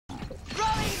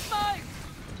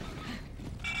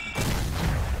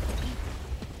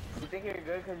think you're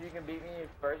good because you can beat me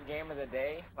first game of the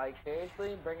day? Like,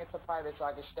 seriously? Bring it to private so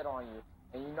I can shit on you.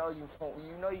 And you know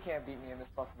you can't beat me in this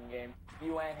fucking game.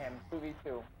 You and him,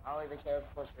 2v2. I don't even care if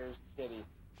Pusher's shitty.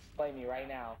 Play me right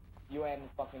now. You and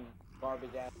fucking garbage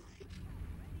ass.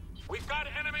 We've got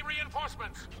enemy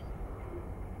reinforcements!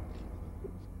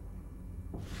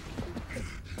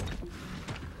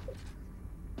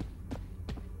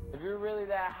 If you're really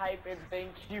that hype and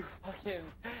think you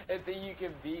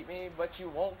can beat me, but you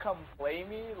won't come play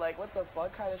me, like what the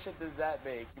fuck kind of shit does that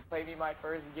make? You play me my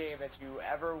first game that you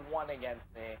ever won against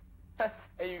me,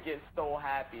 and you get so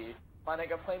happy. My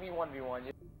nigga, play me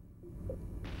 1v1.